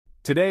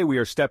Today we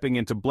are stepping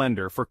into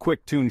Blender for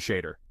quick Toon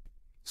shader.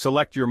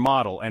 Select your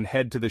model and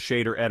head to the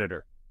shader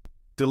editor.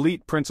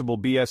 Delete Principal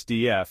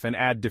BSDF and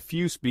add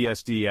Diffuse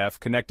BSDF,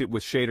 connect it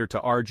with Shader to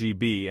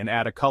RGB and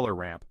add a color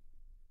ramp.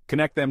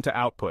 Connect them to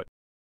output.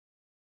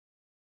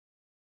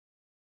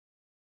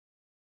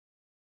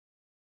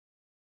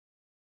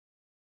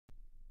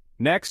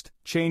 Next,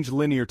 change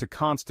Linear to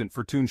Constant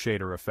for Toon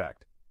shader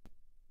effect.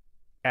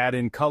 Add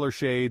in color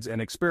shades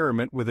and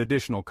experiment with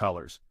additional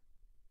colors.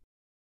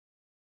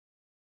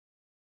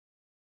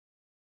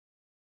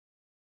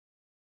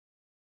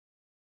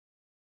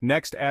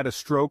 Next, add a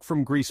stroke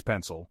from Grease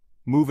Pencil,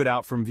 move it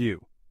out from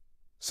view.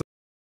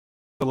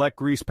 Select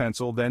Grease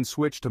Pencil, then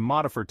switch to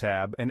Modifier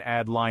tab and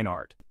add line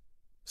art.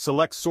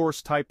 Select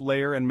Source Type,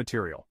 Layer and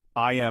Material.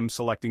 I am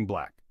selecting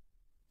black.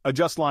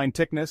 Adjust line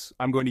thickness,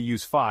 I'm going to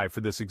use 5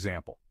 for this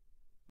example.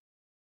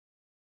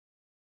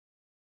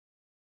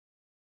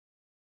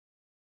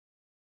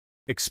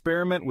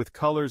 Experiment with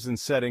colors and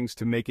settings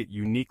to make it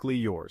uniquely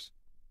yours.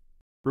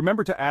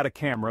 Remember to add a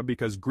camera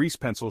because Grease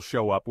Pencils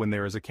show up when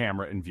there is a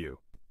camera in view.